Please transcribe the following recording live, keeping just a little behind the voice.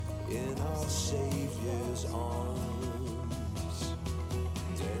in our Savior's arms.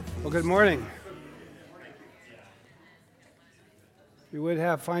 Well, good morning. If you would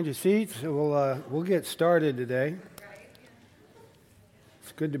find your seats, we'll get started today.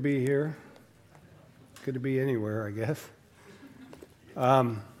 It's good to be here. It's good to be anywhere, I guess.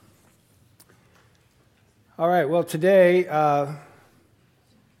 All right. Well, today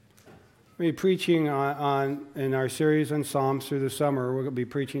we'll be preaching in our series on Psalms through the summer. We're going to be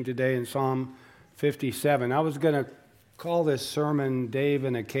preaching today in Psalm 57. I was going to call this sermon "Dave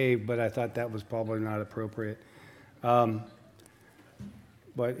in a Cave," but I thought that was probably not appropriate. But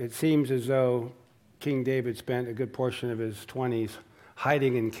it seems as though King David spent a good portion of his 20s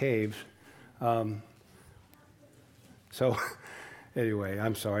hiding in caves. So anyway,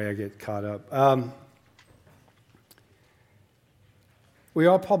 I'm sorry I get caught up. We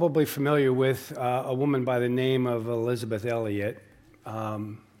are probably familiar with a woman by the name of Elisabeth Elliot.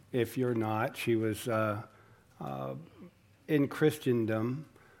 If you're not, she was in Christendom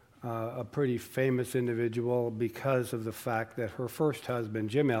a pretty famous individual because of the fact that her first husband,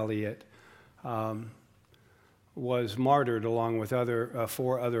 Jim Elliot, was martyred along with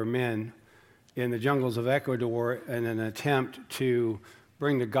four other men in the jungles of Ecuador in an attempt to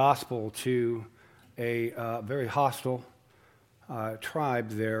bring the gospel to a very hostile tribe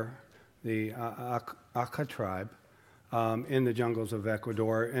there, the Aka tribe, in the jungles of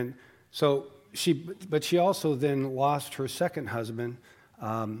Ecuador. And so she also then lost her second husband,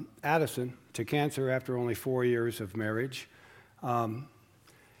 Addison, to cancer after only 4 years of marriage. And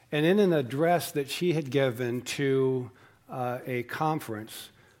in an address that she had given to a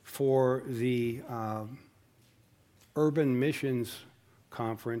conference for the Urban Missions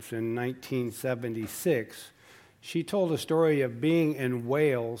Conference in 1976, she told a story of being in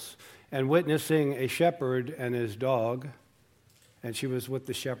Wales and witnessing a shepherd and his dog, and she was with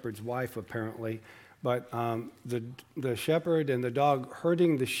the shepherd's wife apparently, but the shepherd and the dog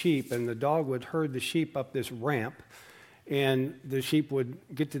herding the sheep, and the dog would herd the sheep up this ramp, and the sheep would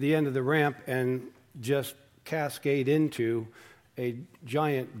get to the end of the ramp and just cascade into a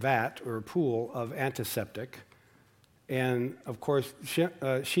giant vat or pool of antiseptic. And of course,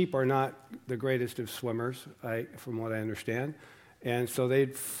 sheep are not the greatest of swimmers, from what I understand. And so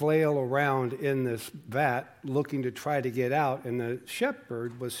they'd flail around in this vat looking to try to get out, and the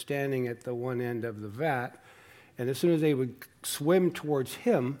shepherd was standing at the one end of the vat, and as soon as they would swim towards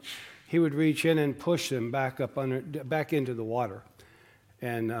him, he would reach in and push them back into the water,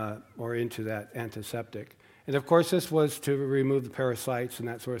 and or into that antiseptic. And of course, this was to remove the parasites and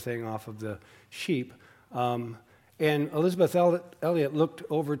that sort of thing off of the sheep. And Elisabeth Elliot looked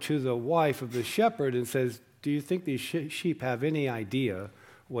over to the wife of the shepherd and says, "Do you think these sheep have any idea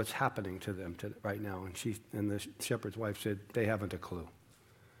what's happening to them right now?" And the shepherd's wife said, "They haven't a clue."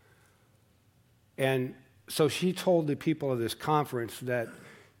 And so she told the people of this conference that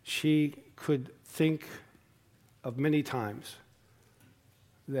she could think of many times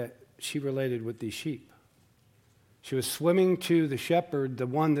that she related with these sheep. She was swimming to the shepherd, the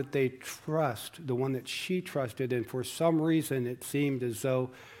one that they trust, the one that she trusted, and for some reason it seemed as though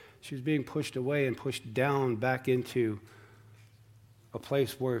she was being pushed away and pushed down back into a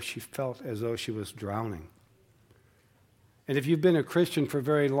place where she felt as though she was drowning. And if you've been a Christian for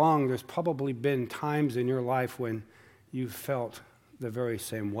very long, there's probably been times in your life when you felt the very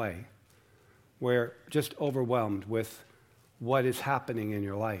same way, where just overwhelmed with what is happening in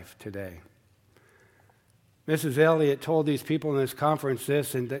your life today. Mrs. Elliot told these people in this conference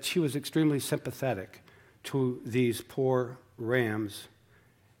this, and that she was extremely sympathetic to these poor rams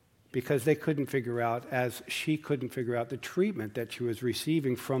because they couldn't figure out, as she couldn't figure out, the treatment that she was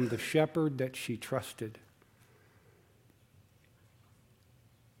receiving from the shepherd that she trusted.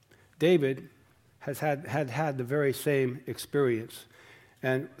 David had the very same experience.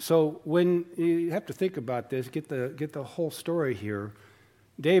 And so when you have to think about this, get the whole story here.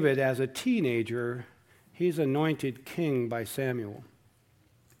 David, as a teenager, he's anointed king by Samuel.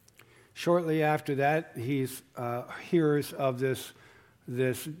 Shortly after that, he hears of this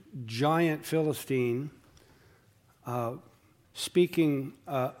giant Philistine speaking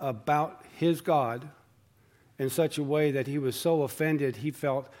about his God in such a way that he was so offended he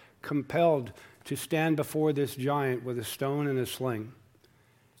felt compelled to stand before this giant with a stone and a sling.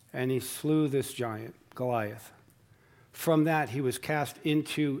 And he slew this giant, Goliath. From that, he was cast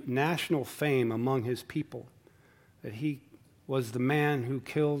into national fame among his people, that he was the man who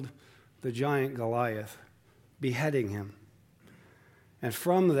killed the giant Goliath, beheading him. And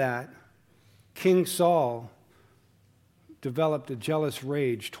from that, King Saul developed a jealous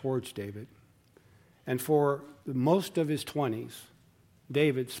rage towards David. And for most of his 20s,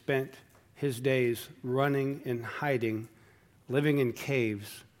 David spent his days running and hiding, living in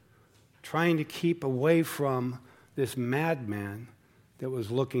caves, trying to keep away from this madman that was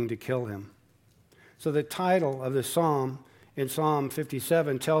looking to kill him. So the title of the psalm in Psalm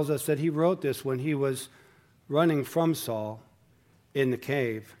 57 tells us that he wrote this when he was running from Saul in the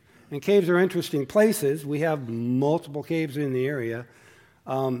cave. And caves are interesting places. We have multiple caves in the area.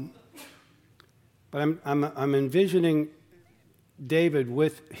 But I'm envisioning David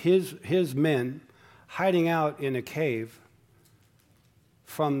with his men hiding out in a cave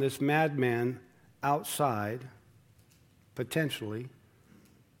from this madman outside, potentially,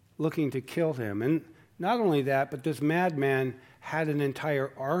 looking to kill him. And not only that, but this madman had an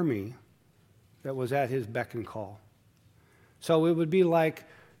entire army that was at his beck and call. So it would be like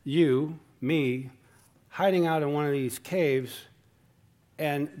you, me, hiding out in one of these caves,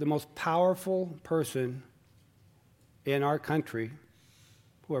 and the most powerful person in our country,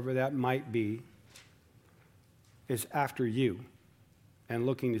 whoever that might be, is after you and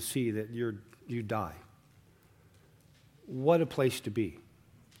looking to see that you die. What a place to be,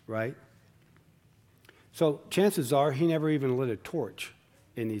 right? So chances are he never even lit a torch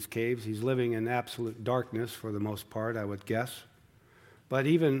in these caves. He's living in absolute darkness for the most part, I would guess. But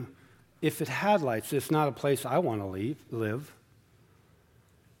even if it had lights, it's not a place I want to live.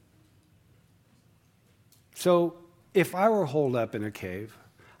 So if I were holed up in a cave,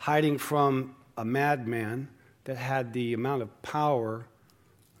 hiding from a madman that had the amount of power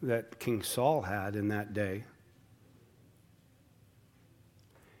that King Saul had in that day,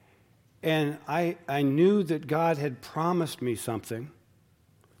 and I knew that God had promised me something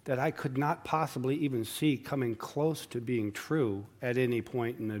that I could not possibly even see coming close to being true at any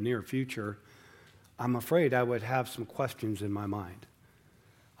point in the near future, I'm afraid I would have some questions in my mind.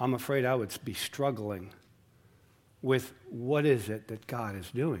 I'm afraid I would be struggling with what is it that God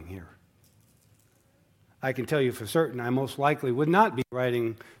is doing here. I can tell you for certain I most likely would not be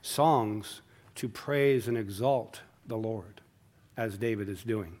writing songs to praise and exalt the Lord as David is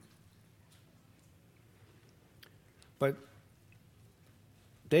doing. But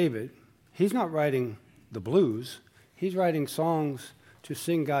David, he's not writing the blues. He's writing songs to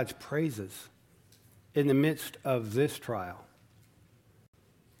sing God's praises in the midst of this trial.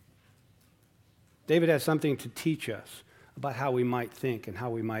 David has something to teach us about how we might think and how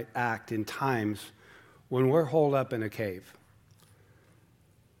we might act in times when we're holed up in a cave,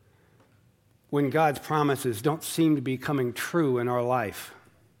 when God's promises don't seem to be coming true in our life.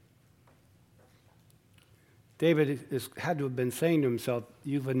 David had to have been saying to himself,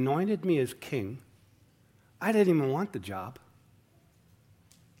 you've anointed me as king. I didn't even want the job.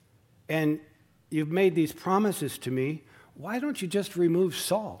 And you've made these promises to me. Why don't you just remove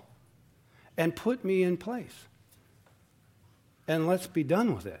Saul and put me in place? And let's be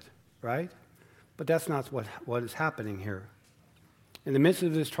done with it, right? But that's not what is happening here. In the midst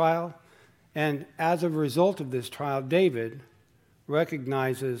of this trial, and as a result of this trial, David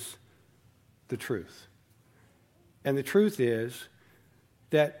recognizes the truth. And the truth is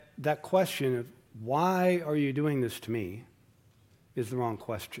that that question of why are you doing this to me is the wrong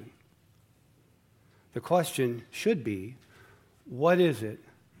question. The question should be, what is it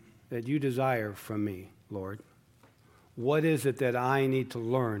that you desire from me, Lord? What is it that I need to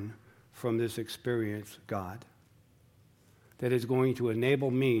learn from this experience, God, that is going to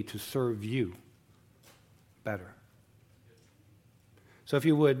enable me to serve you better? So if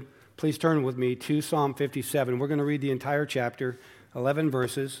you would, please turn with me to Psalm 57. We're going to read the entire chapter, 11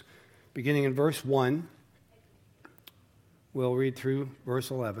 verses, beginning in verse 1. We'll read through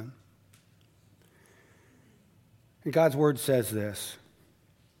verse 11. And God's word says this: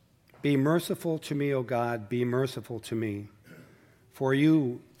 Be merciful to me, O God, be merciful to me. For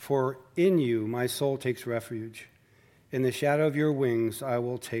in you my soul takes refuge. In the shadow of your wings I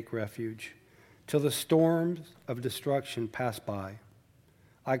will take refuge, till the storms of destruction pass by.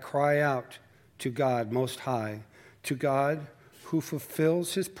 I cry out to God Most High, to God who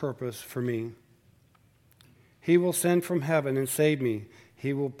fulfills his purpose for me. He will send from heaven and save me.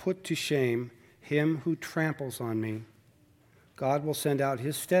 He will put to shame him who tramples on me. God will send out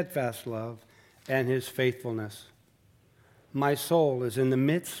his steadfast love and his faithfulness. My soul is in the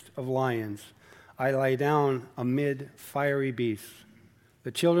midst of lions. I lie down amid fiery beasts,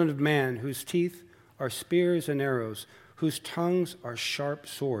 the children of man, whose teeth are spears and arrows, whose tongues are sharp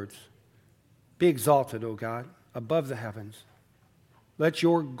swords. Be exalted, O God, above the heavens. Let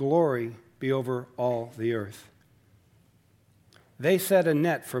your glory be over all the earth. They set a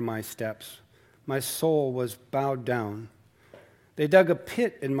net for my steps. My soul was bowed down. They dug a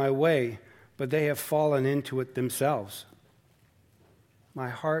pit in my way, but they have fallen into it themselves. My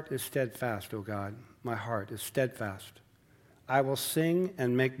heart is steadfast, O God. My heart is steadfast. I will sing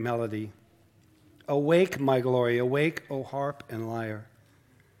and make melody. Awake, my glory. Awake, O harp and lyre.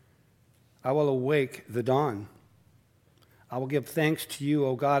 I will awake the dawn. I will give thanks to you,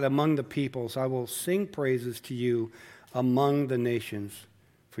 O God, among the peoples. I will sing praises to you among the nations.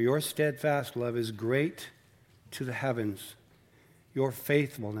 For your steadfast love is great to the heavens, your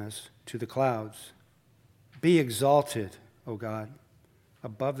faithfulness to the clouds. Be exalted, O God,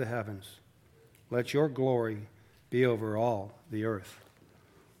 above the heavens. Let your glory be over all the earth.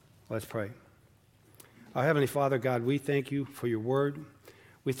 Let's pray. Our Heavenly Father, God, we thank you for your word.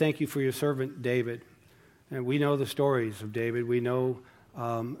 We thank you for your servant David. And we know the stories of David. We know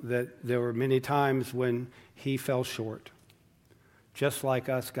that there were many times when he fell short. Just like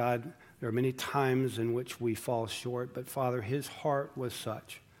us, God, there are many times in which we fall short. But Father, his heart was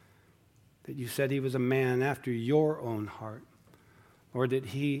such that you said he was a man after your own heart. Or that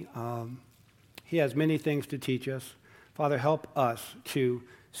he has many things to teach us. Father, help us to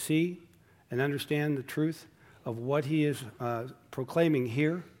see and understand the truth of what he is proclaiming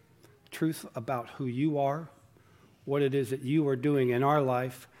here, truth about who you are, what it is that you are doing in our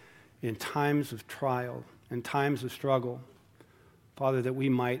life in times of trial, in times of struggle. Father, that we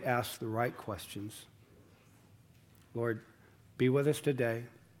might ask the right questions. Lord, be with us today.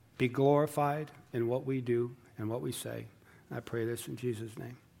 Be glorified in what we do and what we say. I pray this in Jesus'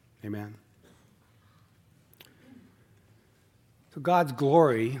 name. Amen. So God's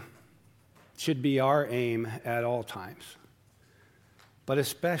glory should be our aim at all times, but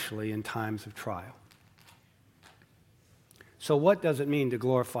especially in times of trial. So what does it mean to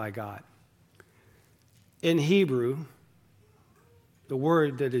glorify God? In Hebrew, the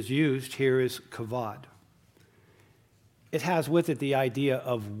word that is used here is kavod. It has with it the idea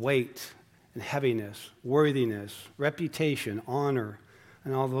of weight and heaviness, worthiness, reputation, honor,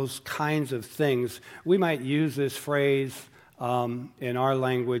 and all those kinds of things. We might use this phrase in our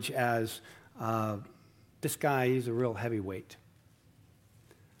language as, this guy, he's a real heavyweight.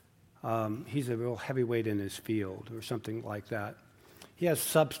 He's a real heavyweight in his field, or something like that. He has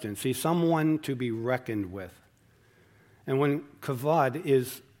substance. He's someone to be reckoned with. And when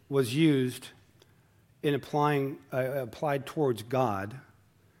kavod was used in applied towards God,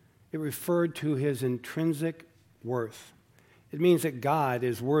 it referred to his intrinsic worth. It means that God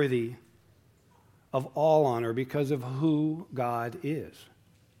is worthy of all honor because of who God is.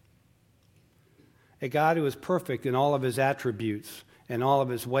 A God who is perfect in all of his attributes and all of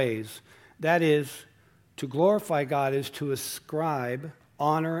his ways. That is, to glorify God is to ascribe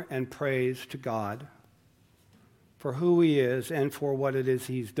honor and praise to God for who he is and for what it is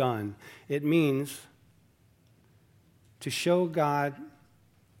he's done. It means to show God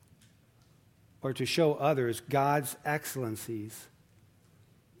or to show others God's excellencies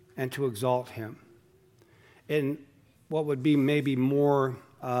and to exalt him. In what would be maybe more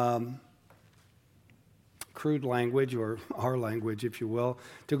crude language, or our language, if you will,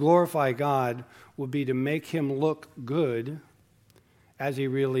 to glorify God would be to make him look good as he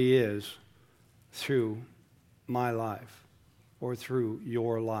really is through my life or through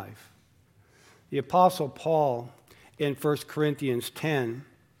your life. The Apostle Paul in 1 Corinthians 10,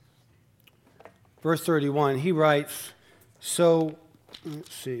 verse 31, he writes,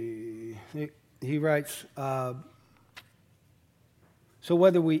 he writes, so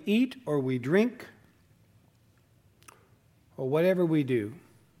whether we eat or we drink or whatever we do,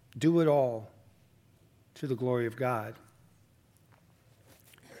 do it all to the glory of God.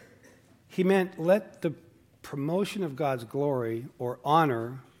 He meant let the promotion of God's glory or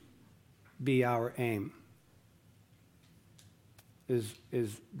honor be our aim. Is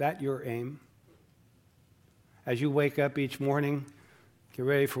that your aim? As you wake up each morning, get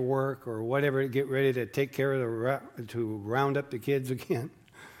ready for work or whatever, get ready to take care of to round up the kids again,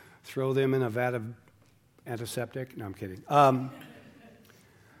 throw them in a vat of antiseptic. No, I'm kidding.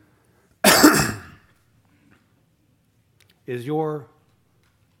 Is your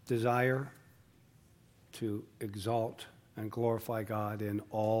desire to exalt and glorify God in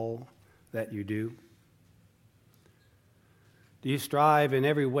all that you do? Do you strive in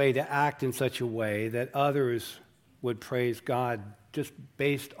every way to act in such a way that others would praise God just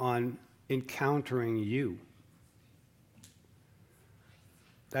based on encountering you?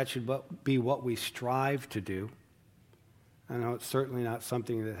 That should be what we strive to do. I know it's certainly not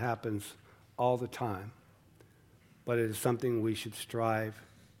something that happens all the time, but it is something we should strive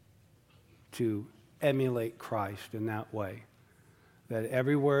to emulate Christ in that way. That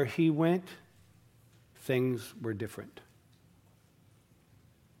everywhere he went, things were different.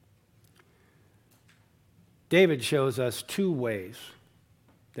 David shows us two ways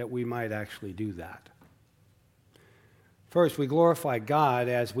that we might actually do that. First, we glorify God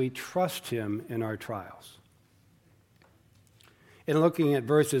as we trust him in our trials. In looking at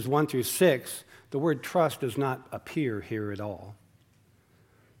verses 1 through 6, the word trust does not appear here at all,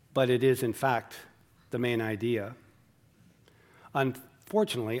 but it is, in fact, the main idea.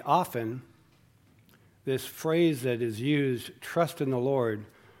 Unfortunately, often, this phrase that is used, trust in the Lord,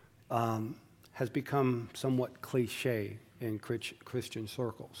 has become somewhat cliche in Christian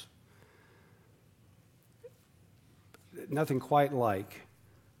circles. Nothing quite like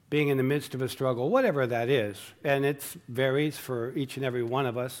being in the midst of a struggle, whatever that is, and it varies for each and every one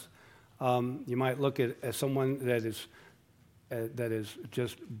of us. You might look at someone that is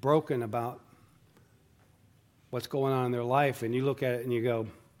just broken about what's going on in their life, and you look at it and you go,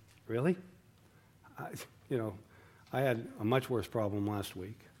 really? I had a much worse problem last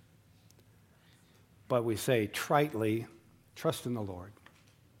week. But we say tritely, trust in the Lord.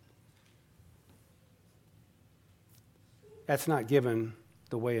 That's not given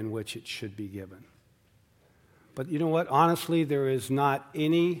the way in which it should be given. But you know what? Honestly, there is not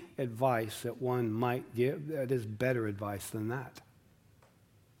any advice that one might give that is better advice than that.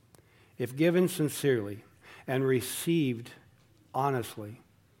 If given sincerely and received honestly,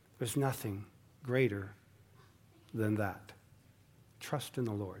 there's nothing greater than that. Trust in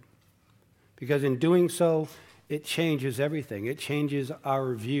the Lord. Because in doing so, it changes everything. It changes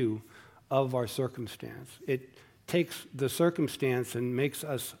our view of our circumstance. It takes the circumstance and makes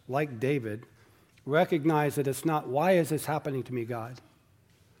us, like David, recognize that it's not, why is this happening to me, God?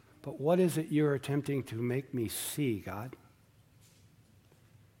 But what is it you're attempting to make me see, God?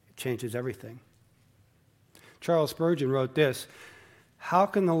 It changes everything. Charles Spurgeon wrote this: how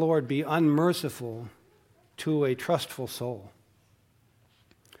can the Lord be unmerciful to a trustful soul?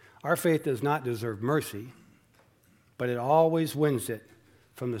 Our faith does not deserve mercy, but it always wins it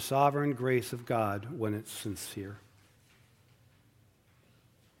from the sovereign grace of God when it's sincere.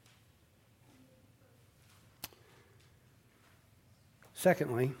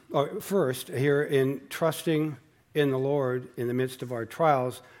 First, here in trusting in the Lord in the midst of our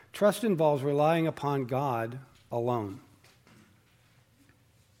trials, trust involves relying upon God alone.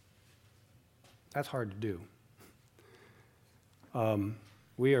 That's hard to do.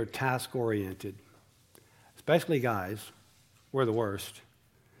 We are task-oriented, especially guys. We're the worst.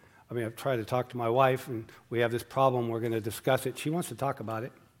 I mean, I've tried to talk to my wife, and we have this problem. We're going to discuss it. She wants to talk about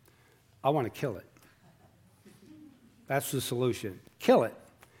it. I want to kill it. That's the solution. Kill it.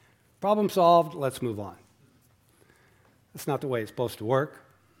 Problem solved. Let's move on. That's not the way it's supposed to work.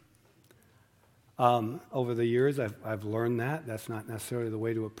 Over the years, I've learned that. That's not necessarily the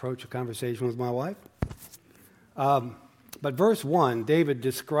way to approach a conversation with my wife. But verse 1, David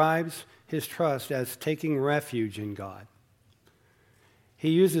describes his trust as taking refuge in God. He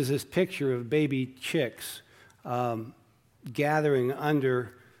uses this picture of baby chicks gathering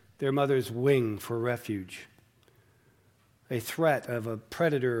under their mother's wing for refuge. A threat of a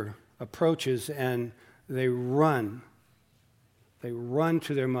predator approaches and they run. They run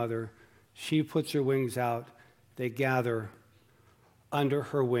to their mother. She puts her wings out. They gather under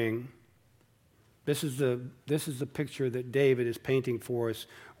her wing. This is the picture that David is painting for us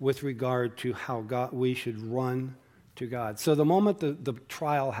with regard to how we should run to God. So the moment the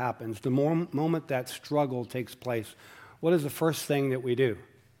trial happens, the moment that struggle takes place, what is the first thing that we do?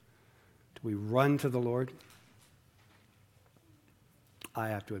 Do we run to the Lord? I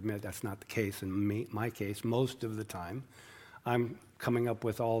have to admit that's not the case in my case. Most of the time, I'm coming up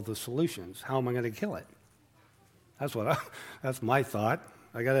with all the solutions. How am I going to kill it? That's my thought.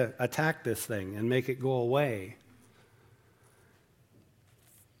 I got to attack this thing and make it go away.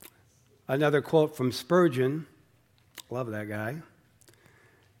 Another quote from Spurgeon, love that guy,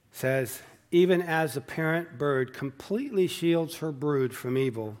 says, even as a parent bird completely shields her brood from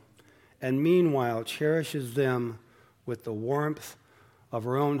evil and meanwhile cherishes them with the warmth of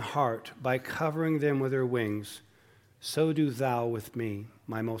her own heart by covering them with her wings, so do thou with me,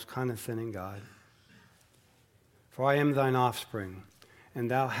 my most condescending God. For I am thine offspring, and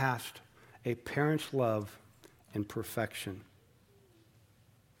thou hast a parent's love in perfection.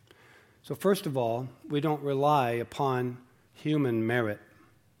 So first of all, we don't rely upon human merit.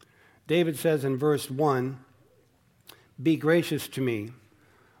 David says in verse 1, be gracious to me,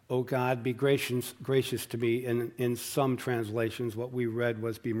 O God, be gracious to me. In some translations, what we read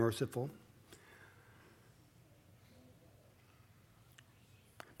was be merciful.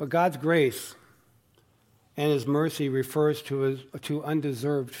 But God's grace and his mercy refers to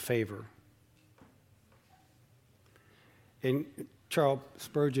undeserved favor. In Charles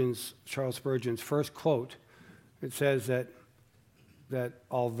Spurgeon's first quote, it says that that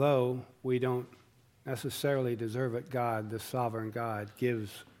although we don't necessarily deserve it, God, the sovereign God,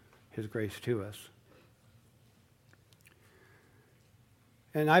 gives his grace to us.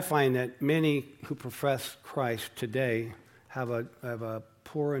 And I find that many who profess Christ today have a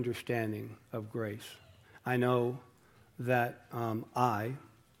poor understanding of grace. I know that I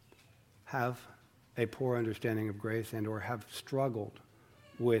have a poor understanding of grace and or have struggled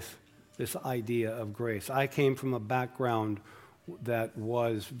with this idea of grace. I came from a background that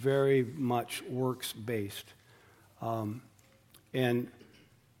was very much works-based. And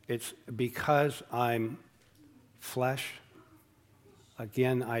it's because I'm flesh.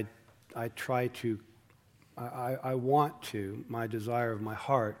 Again, I want to, my desire of my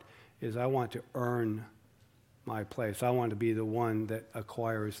heart is I want to earn my place. I want to be the one that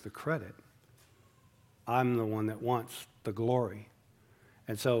acquires the credit. I'm the one that wants the glory.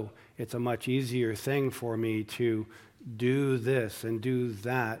 And so it's a much easier thing for me to do this and do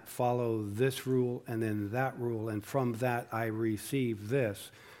that, follow this rule and then that rule, and from that I receive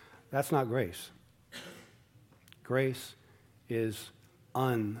this. That's not grace. Grace is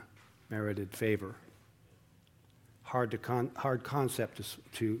unmerited favor. Hard concept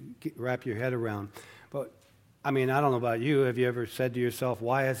to wrap your head around. But, I mean, I don't know about you. Have you ever said to yourself,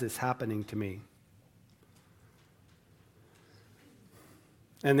 why is this happening to me?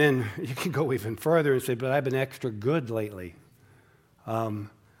 And then you can go even further and say, but I've been extra good lately.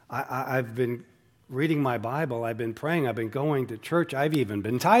 I've been reading my Bible. I've been praying. I've been going to church. I've even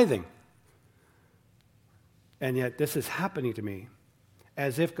been tithing. And yet this is happening to me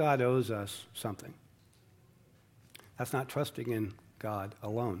as if God owes us something. That's not trusting in God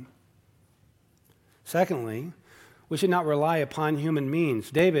alone. Secondly, we should not rely upon human means.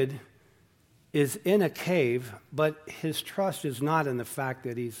 David is in a cave, but his trust is not in the fact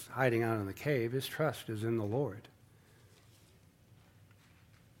that he's hiding out in the cave. His trust is in the Lord.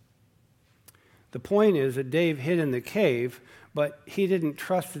 The point is that Dave hid in the cave, but he didn't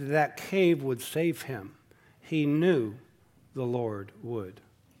trust that that cave would save him. He knew the Lord would.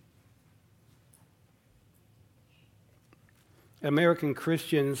 American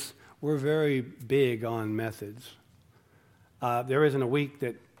Christians were very big on methods. There isn't a week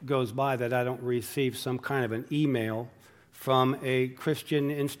that goes by that I don't receive some kind of an email from a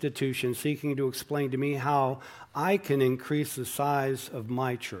Christian institution seeking to explain to me how I can increase the size of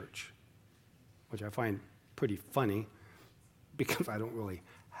my church, which I find pretty funny because I don't really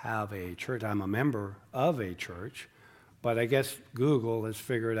have a church. I'm a member of a church, but I guess Google has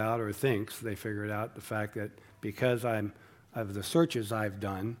figured out, or thinks they figured out, the fact that because of the searches I've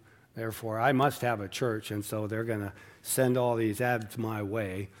done, therefore I must have a church, and so they're going to send all these ads my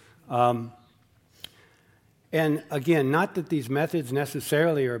way. And again, not that these methods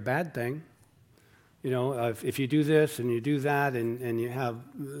necessarily are a bad thing. You know, if you do this and you do that and you have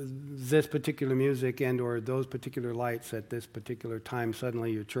this particular music and or those particular lights at this particular time,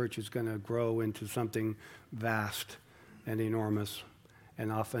 suddenly your church is going to grow into something vast and enormous.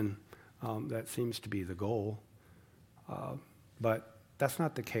 And often that seems to be the goal. But that's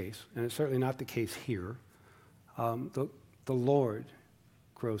not the case, and it's certainly not the case here. The Lord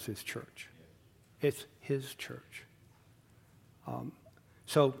grows his church. It's his church.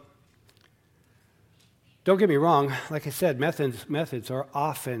 So don't get me wrong. Like I said, methods are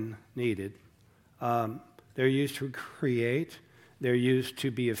often needed. They're used to create. They're used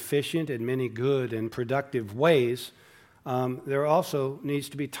to be efficient in many good and productive ways. There also needs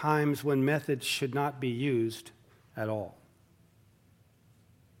to be times when methods should not be used at all.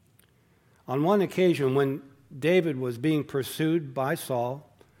 On one occasion, when David was being pursued by Saul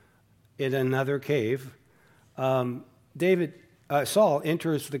in another cave, Saul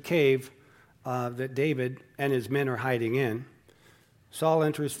enters the cave that David and his men are hiding in. Saul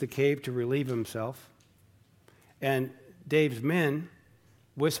enters the cave to relieve himself, and David's men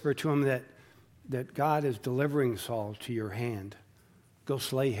whisper to him that God is delivering Saul to your hand. Go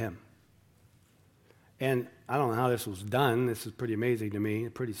slay him. And I don't know how this was done. This is pretty amazing to me,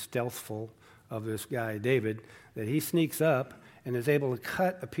 pretty stealthful of this guy, David, that he sneaks up and is able to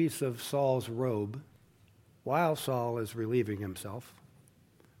cut a piece of Saul's robe while Saul is relieving himself.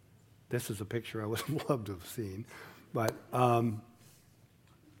 This is a picture I would have loved to have seen, but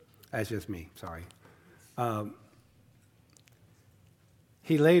that's just me, sorry.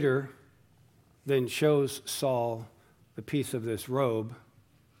 He later then shows Saul the piece of this robe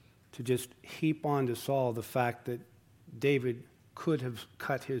to just heap onto Saul the fact that David could have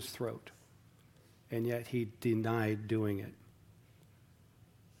cut his throat, and yet he denied doing it.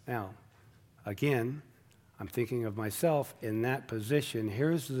 Now, again, I'm thinking of myself in that position.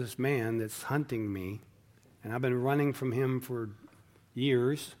 Here's this man that's hunting me, and I've been running from him for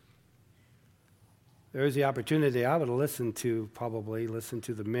years, there's the opportunity I would probably listen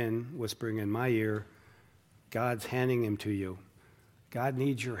to the men whispering in my ear, God's handing him to you. God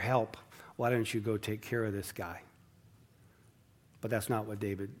needs your help. Why don't you go take care of this guy? But that's not what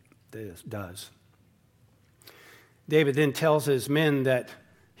David does. David then tells his men that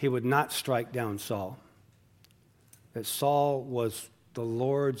he would not strike down Saul, that Saul was the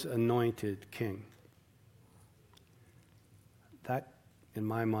Lord's anointed king. That, in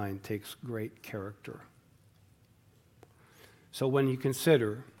my mind, takes great character. So when you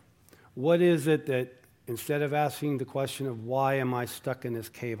consider, what is it that, instead of asking the question of why am I stuck in this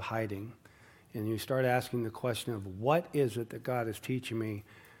cave hiding, and you start asking the question of what is it that God is teaching me,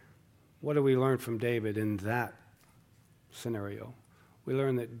 what do we learn from David in that scenario? We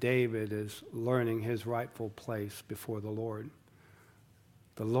learn that David is learning his rightful place before the Lord.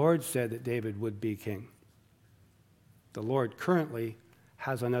 The Lord said that David would be king. The Lord currently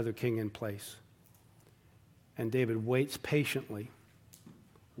has another king in place. And David waits patiently,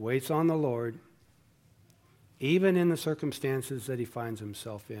 waits on the Lord, even in the circumstances that he finds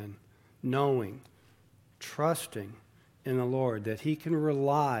himself in, knowing, trusting in the Lord that he can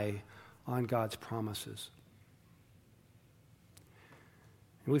rely on God's promises.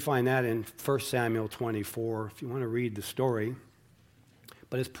 And we find that in 1 Samuel 24, if you want to read the story.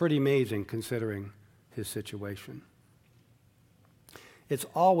 But it's pretty amazing considering his situation. It's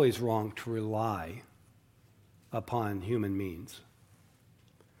always wrong to rely upon human means.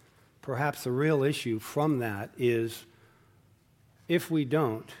 Perhaps the real issue from that is if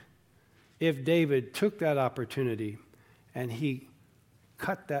David took that opportunity and he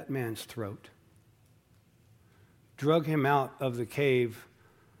cut that man's throat, drug him out of the cave,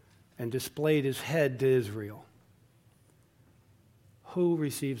 and displayed his head to Israel, who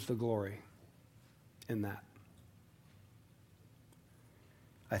receives the glory in that?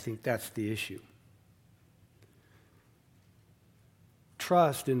 I think that's the issue.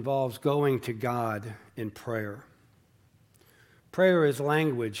 Trust involves going to God in prayer. Prayer is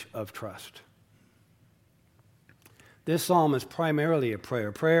language of trust. This psalm is primarily a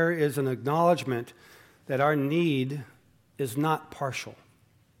prayer. Prayer is an acknowledgement that our need is not partial,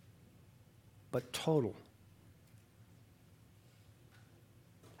 but total.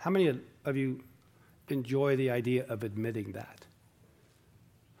 How many of you enjoy the idea of admitting that?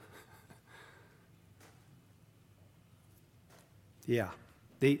 Yeah.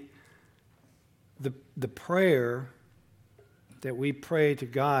 The prayer that we pray to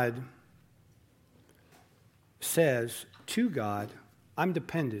God says to God, I'm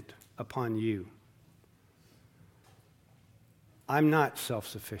dependent upon you. I'm not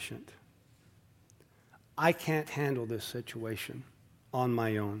self-sufficient. I can't handle this situation on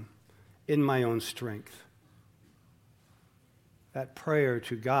my own, in my own strength. That prayer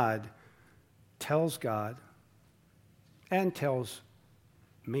to God tells God and tells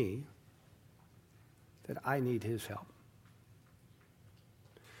me that I need his help.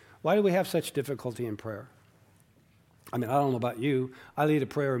 Why do we have such difficulty in prayer? I mean, I don't know about you. I lead a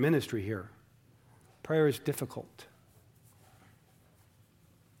prayer ministry here. Prayer is difficult.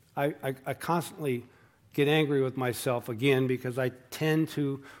 I constantly get angry with myself again because I tend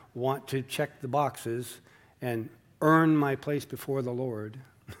to want to check the boxes and earn my place before the Lord.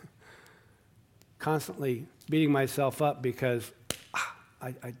 Constantly beating myself up because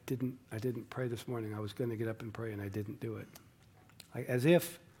I didn't pray this morning. I was going to get up and pray and I didn't do it. As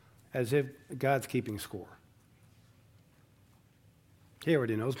if God's keeping score. He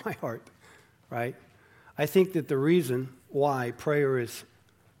already knows my heart, right? I think that the reason why prayer is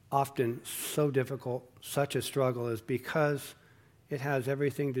often so difficult, such a struggle, is because it has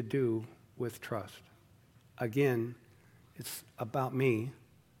everything to do with trust. Again, it's about me,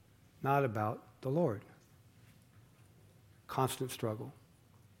 not about the Lord. Constant struggle,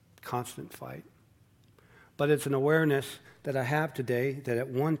 constant fight. But it's an awareness that I have today that at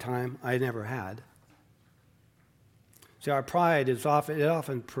one time I never had. See, our pride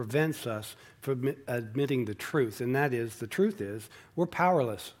often prevents us from admitting the truth, and that is, the truth is, we're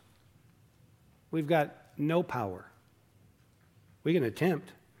powerless. We've got no power. We can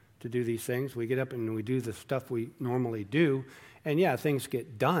attempt to do these things. We get up and we do the stuff we normally do, and yeah, things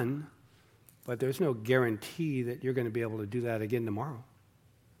get done, but there's no guarantee that you're going to be able to do that again tomorrow.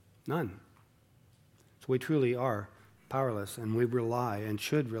 None. So we truly are powerless, and we rely and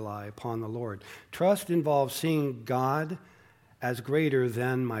should rely upon the Lord. Trust involves seeing God as greater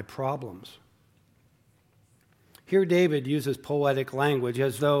than my problems. Here David uses poetic language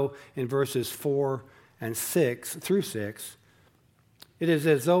as though in verses 4 and 6 through 6, It is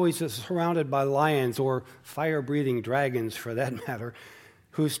as though he's surrounded by lions, or fire-breathing dragons for that matter,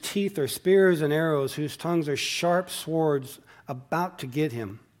 whose teeth are spears and arrows, whose tongues are sharp swords about to get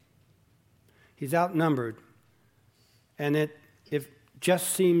him. He's outnumbered, and it just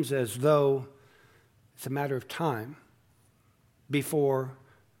seems as though it's a matter of time before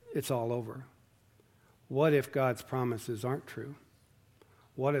it's all over. What if God's promises aren't true?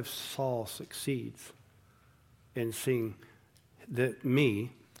 What if Saul succeeds in seeing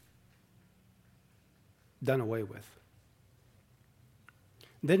me done away with?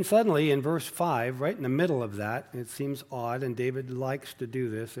 Then suddenly in verse 5, right in the middle of that, it seems odd, and David likes to do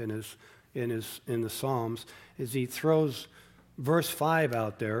this in the Psalms, is he throws verse 5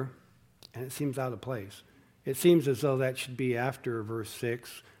 out there, and it seems out of place. It seems as though that should be after verse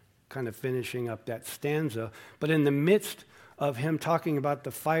 6, kind of finishing up that stanza. But in the midst of him talking about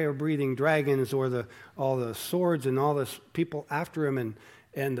the fire-breathing dragons, or all the swords and all this people after him,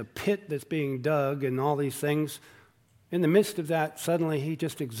 and the pit that's being dug and all these things, in the midst of that, suddenly he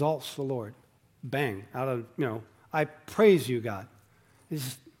just exalts the Lord. Bang, out of, I praise you, God.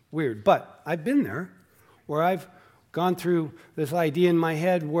 It's weird, but I've been there where I've gone through this idea in my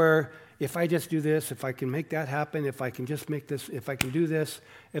head where if I just do this, if I can make that happen, if I can just make this, if I can do this,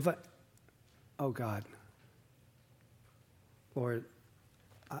 oh God, Lord,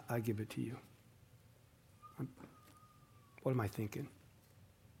 I give it to you. What am I thinking?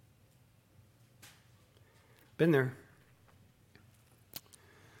 Been there.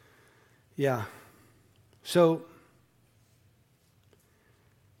 Yeah. So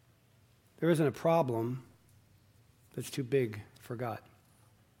there isn't a problem that's too big for God.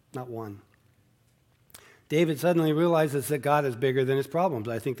 Not one. David suddenly realizes that God is bigger than his problems.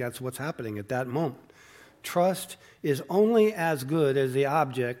 I think that's what's happening at that moment. Trust is only as good as the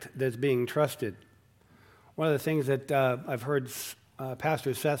object that's being trusted. One of the things that I've heard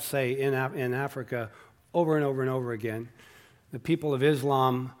Pastor Seth say in Africa over and over and over again, the people of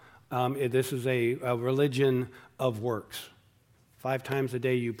Islam, this is a religion of works. 5 times a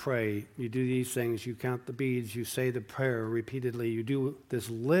day you pray, you do these things, you count the beads, you say the prayer repeatedly, you do this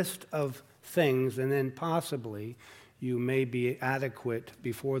list of things, and then possibly you may be adequate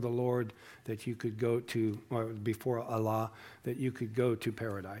before the Lord that you could go to, or before Allah, that you could go to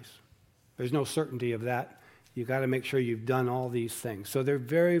paradise. There's no certainty of that. You've got to make sure you've done all these things. So they're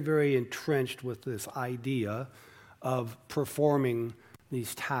very, very entrenched with this idea of performing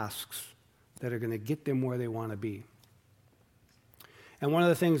these tasks that are going to get them where they want to be. And one of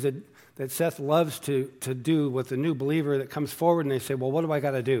the things that Seth loves to do with the new believer that comes forward and they say, well, what do I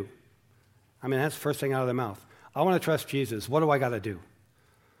got to do? I mean, that's the first thing out of their mouth. I want to trust Jesus. What do I got to do?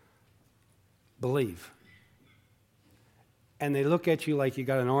 Believe. And they look at you like you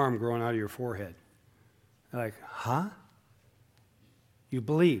got an arm growing out of your forehead. They're like, huh? You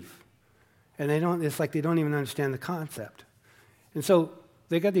believe. And it's like they don't even understand the concept. And so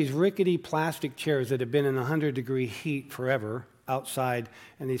they got these rickety plastic chairs that have been in 100-degree heat forever outside,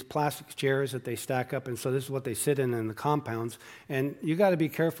 and these plastic chairs that they stack up, and so this is what they sit in the compounds. And you got to be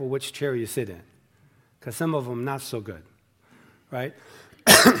careful which chair you sit in, because some of them not so good, right?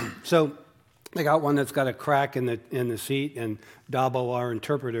 So they got one that's got a crack in the seat, and Dabo, our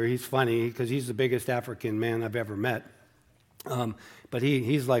interpreter, he's funny because he's the biggest African man I've ever met. But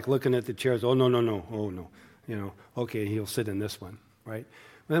he's like looking at the chairs. Oh no, okay, he'll sit in this one, right?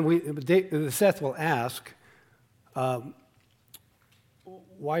 Then Seth will ask,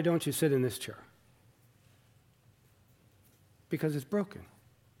 why don't you sit in this chair? Because it's broken.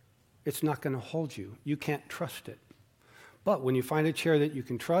 It's not going to hold you. You can't trust it. But when you find a chair that you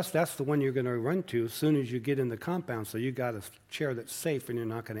can trust, that's the one you're going to run to as soon as you get in the compound. So you got a chair that's safe and you're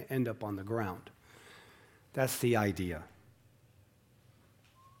not going to end up on the ground. That's the idea.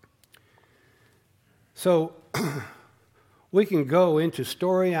 So we can go into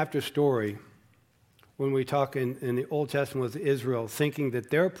story after story when we talk in the Old Testament with Israel, thinking that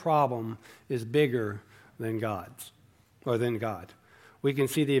their problem is bigger than God's, or than God. We can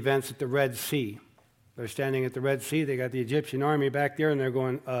see the events at the Red Sea. They're standing at the Red Sea. They got the Egyptian army back there, and they're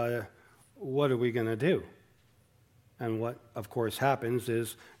going, what are we going to do? And what, of course, happens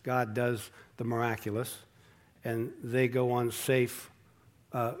is God does the miraculous, and they go on safe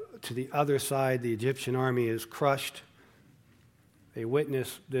to the other side. The Egyptian army is crushed. They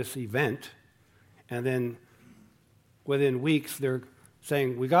witness this event, and then within weeks, they're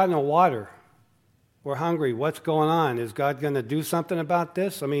saying, we got no water. We're hungry. What's going on? Is God going to do something about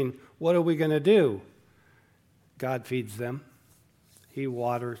this? I mean, what are we going to do? God feeds them. He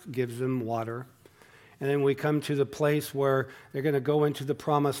gives them water. And then we come to the place where they're going to go into the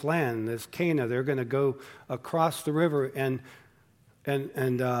promised land, this Canaan. They're going to go across the river. And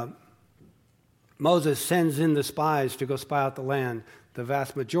And Moses sends in the spies to go spy out the land. The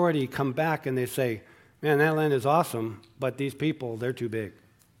vast majority come back and they say, man, that land is awesome, but these people, they're too big.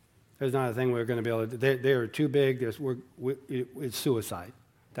 There's not a thing we're going to be able to do. They're too big. It's suicide.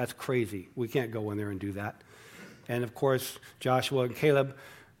 That's crazy. We can't go in there and do that. And of course, Joshua and Caleb,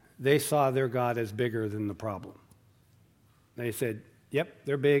 they saw their God as bigger than the problem. They said, yep,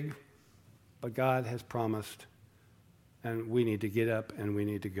 they're big, but God has promised, and we need to get up and we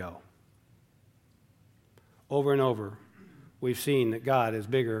need to go. Over and over, we've seen that God is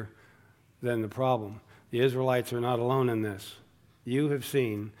bigger than the problem. The Israelites are not alone in this. You have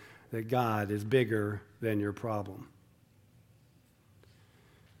seen that God is bigger than your problem.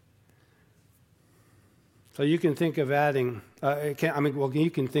 So you can think of adding, you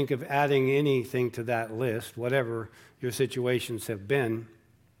can think of adding anything to that list, whatever your situations have been.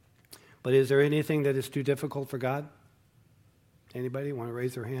 But is there anything that is too difficult for God? Anybody want to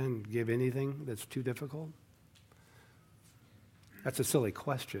raise their hand and give anything that's too difficult? That's a silly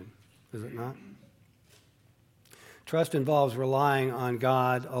question, is it not? Trust involves relying on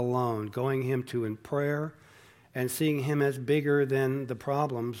God alone, going Him to in prayer, and seeing Him as bigger than the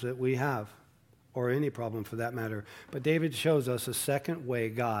problems that we have, or any problem for that matter. But David shows us a second way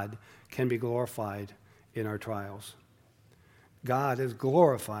God can be glorified in our trials. God is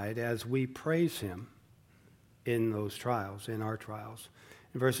glorified as we praise Him in those trials, in our trials.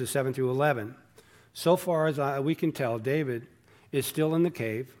 In verses 7 through 11, so far as we can tell, David is still in the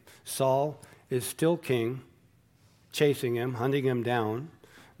cave. Saul is still king, chasing him, hunting him down.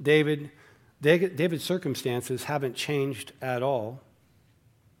 David's circumstances haven't changed at all.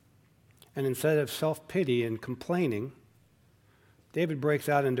 And instead of self-pity and complaining, David breaks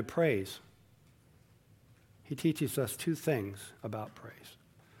out into praise. He teaches us two things about praise.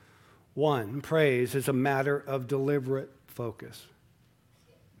 One, praise is a matter of deliberate focus.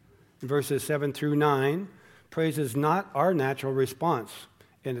 In verses 7 through 9, praise is not our natural response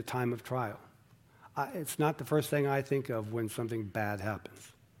in a time of trial. It's not the first thing I think of when something bad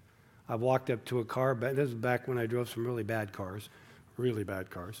happens. I've walked up to a car, but this is back when I drove some really bad cars.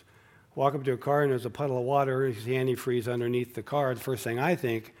 Walk up to a car and there's a puddle of water, and you see antifreeze underneath the car. The first thing I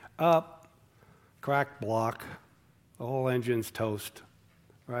think, cracked block, the whole engine's toast,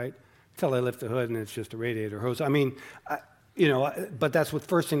 right? Until I lift the hood and it's just a radiator hose. But that's the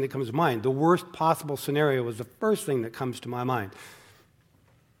first thing that comes to mind. The worst possible scenario was the first thing that comes to my mind.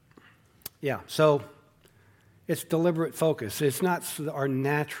 Yeah, so it's deliberate focus. It's not our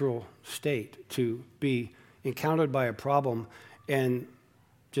natural state to be encountered by a problem and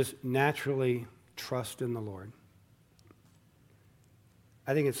just naturally trust in the Lord.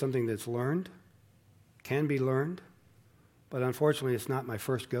 I think it's something that's learned, can be learned, but unfortunately it's not my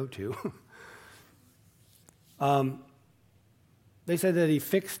first go-to. They said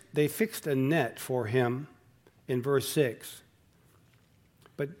that they fixed a net for him in verse 6.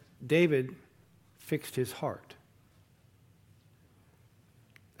 But David fixed his heart.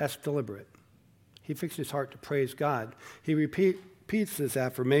 That's deliberate. He fixed his heart to praise God. He repeats this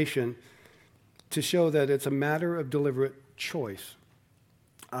affirmation to show that it's a matter of deliberate choice.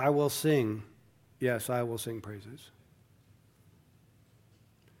 I will sing. Yes, I will sing praises.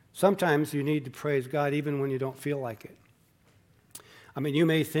 Sometimes you need to praise God even when you don't feel like it. You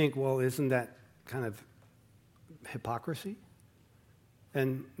may think, well, isn't that kind of hypocrisy?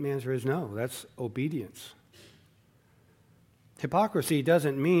 And the answer is no, that's obedience. Hypocrisy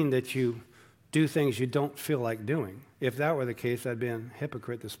doesn't mean that you do things you don't feel like doing. If that were the case, I'd be a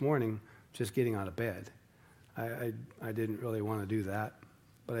hypocrite this morning just getting out of bed. I didn't really want to do that,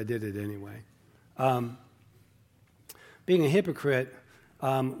 but I did it anyway. Being a hypocrite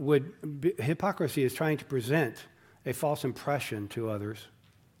hypocrisy is trying to present a false impression to others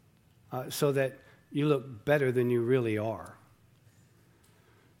so that you look better than you really are.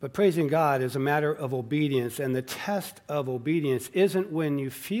 But praising God is a matter of obedience, and the test of obedience isn't when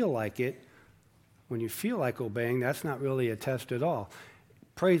you feel like it. When you feel like obeying, that's not really a test at all.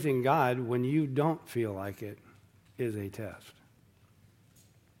 Praising God when you don't feel like it is a test.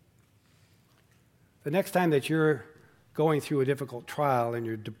 The next time that you're going through a difficult trial and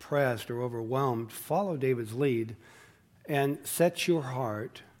you're depressed or overwhelmed, follow David's lead and set your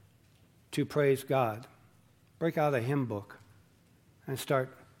heart to praise God. Break out a hymn book and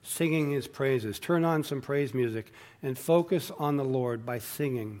start singing His praises. Turn on some praise music and focus on the Lord by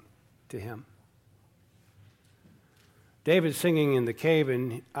singing to Him. David's singing in the cave,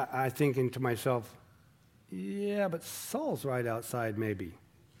 and I thinking to myself, yeah, but Saul's right outside maybe.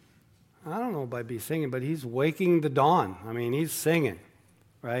 I don't know if I'd be singing, but he's waking the dawn. He's singing,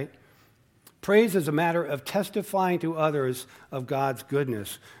 right? Praise is a matter of testifying to others of God's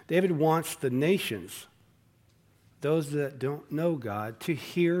goodness. David wants the nations, those that don't know God, to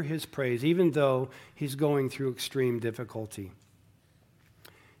hear his praise, even though he's going through extreme difficulty.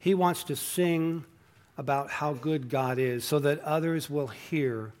 He wants to sing about how good God is so that others will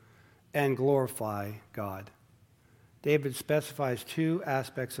hear and glorify God. David specifies two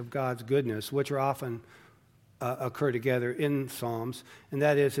aspects of God's goodness, which are often occur together in Psalms, and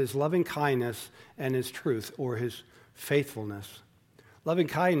that is his loving kindness and his truth, or his faithfulness. Loving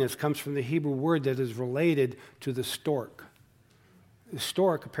kindness comes from the Hebrew word that is related to the stork. The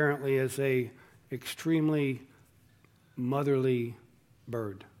stork apparently is a extremely motherly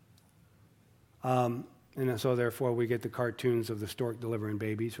bird. And so therefore we get the cartoons of the stork delivering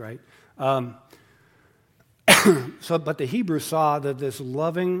babies, right? But the Hebrews saw that this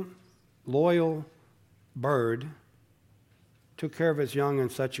loving, loyal bird took care of its young in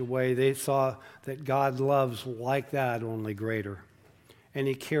such a way they saw that God loves like that, only greater. And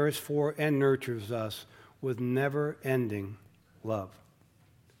he cares for and nurtures us with never-ending love.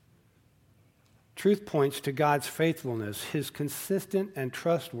 Truth points to God's faithfulness, his consistent and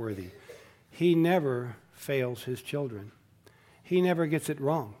trustworthy. He never fails his children. He never gets it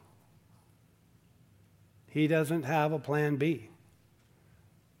wrong. He doesn't have a plan B.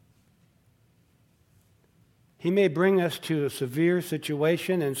 He may bring us to a severe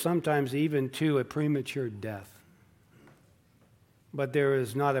situation and sometimes even to a premature death. But there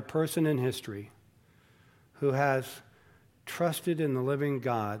is not a person in history who has trusted in the living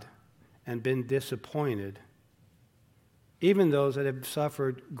God and been disappointed. Even those that have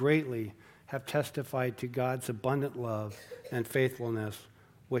suffered greatly have testified to God's abundant love and faithfulness,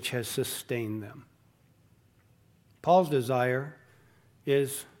 which has sustained them. Paul's desire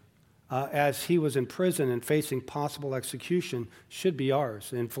is, as he was in prison and facing possible execution, should be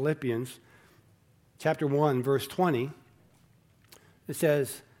ours. In Philippians chapter 1, verse 20, it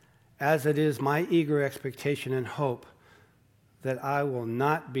says, "As it is my eager expectation and hope that I will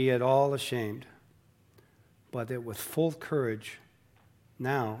not be at all ashamed, but that with full courage,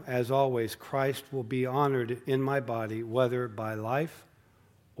 now, as always, Christ will be honored in my body, whether by life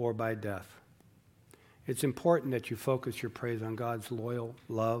or by death." It's important that you focus your praise on God's loyal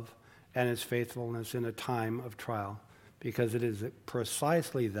love and his faithfulness in a time of trial, because it is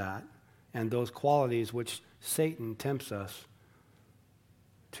precisely that and those qualities which Satan tempts us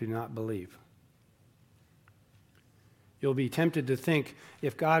to not believe. You'll be tempted to think,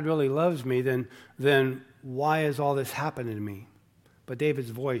 if God really loves me, then why is all this happening to me? But David's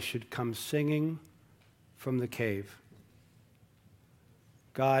voice should come singing from the cave.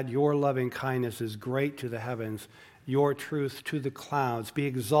 God, your loving kindness is great to the heavens, your truth to the clouds. Be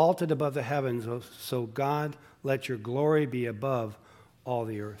exalted above the heavens, so God, let your glory be above all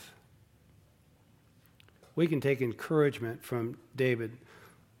the earth. We can take encouragement from David,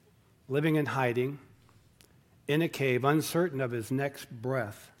 living in hiding, in a cave, uncertain of his next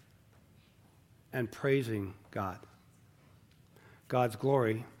breath, and praising God. God's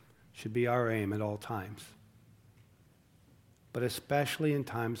glory should be our aim at all times, but especially in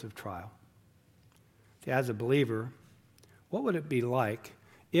times of trial. As a believer, what would it be like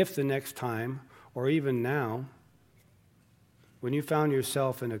if the next time, or even now, when you found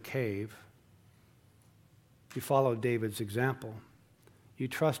yourself in a cave, you followed David's example? You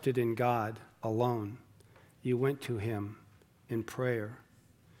trusted in God alone. You went to him in prayer,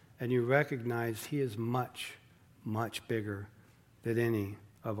 and you recognized he is much, much bigger than any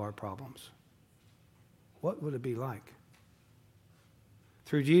of our problems. What would it be like?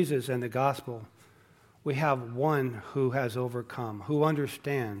 Through Jesus and the gospel, we have one who has overcome, who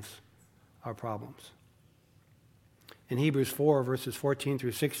understands our problems. In Hebrews 4, verses 14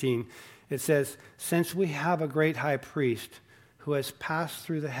 through 16, it says, "Since we have a great high priest who has passed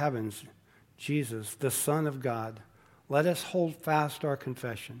through the heavens, Jesus, the Son of God, let us hold fast our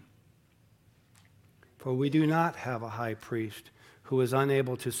confession. For we do not have a high priest who is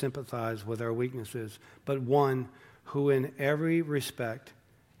unable to sympathize with our weaknesses, but one who in every respect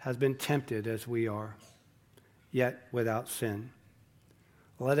has been tempted as we are, yet without sin.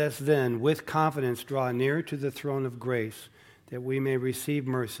 Let us then with confidence draw near to the throne of grace, that we may receive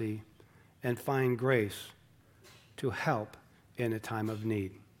mercy and find grace to help in a time of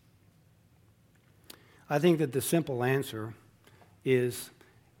need." I think that the simple answer is,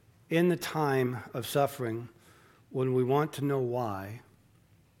 in the time of suffering, when we want to know why,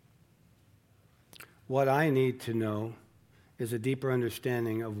 what I need to know is a deeper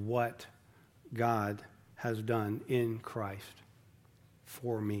understanding of what God has done in Christ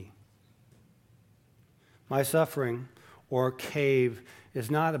for me. My suffering or cave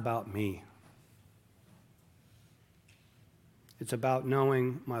is not about me. It's about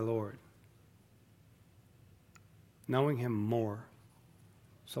knowing my Lord, knowing him more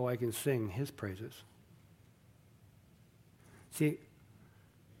so I can sing his praises. See,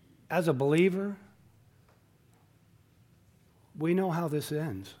 as a believer, we know how this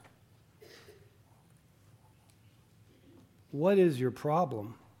ends. What is your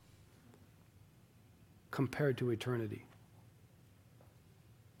problem compared to eternity?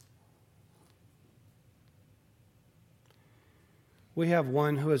 We have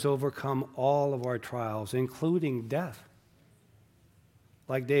one who has overcome all of our trials, including death.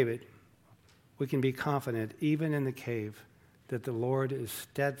 Like David, we can be confident, even in the cave, that the Lord is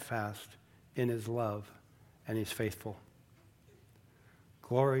steadfast in his love and he's faithful.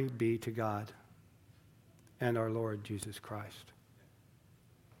 Glory be to God and our Lord Jesus Christ.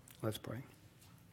 Let's pray.